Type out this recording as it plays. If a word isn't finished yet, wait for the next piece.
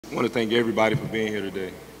want to thank everybody for being here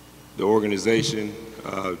today. The organization,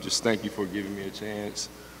 just thank you for giving me a chance.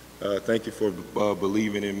 Thank you for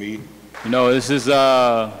believing in me. You know, this is one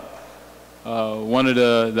of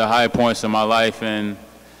the high points of my life, and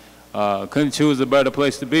couldn't choose a better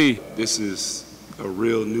place to be. This is a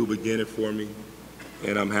real new beginning for me,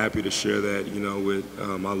 and I'm happy to share that, you know, with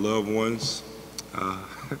my loved ones.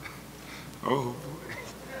 Oh.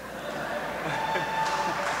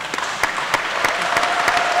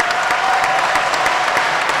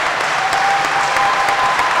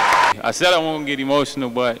 I said I won't get emotional,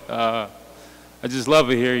 but I just love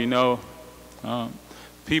it here, you know.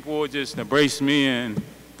 People just embrace me and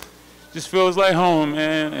just feels like home,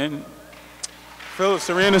 man. And Phillips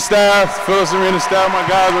Arena staff, my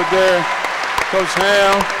guys were there, Coach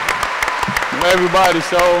Ham, everybody.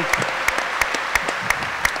 So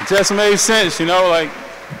it just made sense, you know, like,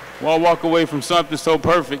 well, I walk away from something so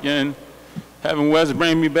perfect, and having Wes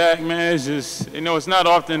bring me back, man, it's just, you know, it's not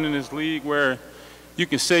often in this league where you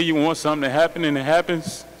can say you want something to happen and it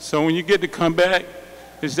happens. So when you get to come back,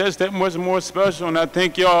 it's just that much more special, and I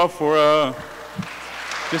thank y'all for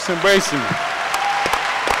just embracing me.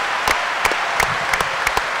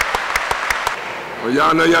 Well,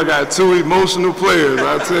 y'all know y'all got two emotional players,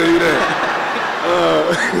 I'll tell you that.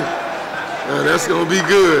 That's gonna be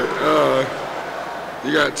good.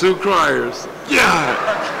 You got two criers. Yeah.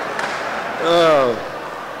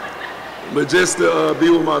 But just to be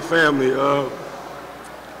with my family,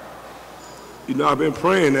 you know, I've been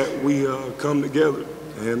praying that we come together,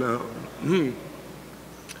 and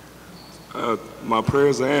my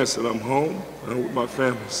prayers are answered. I'm home, I'm with my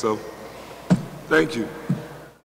family, so thank you.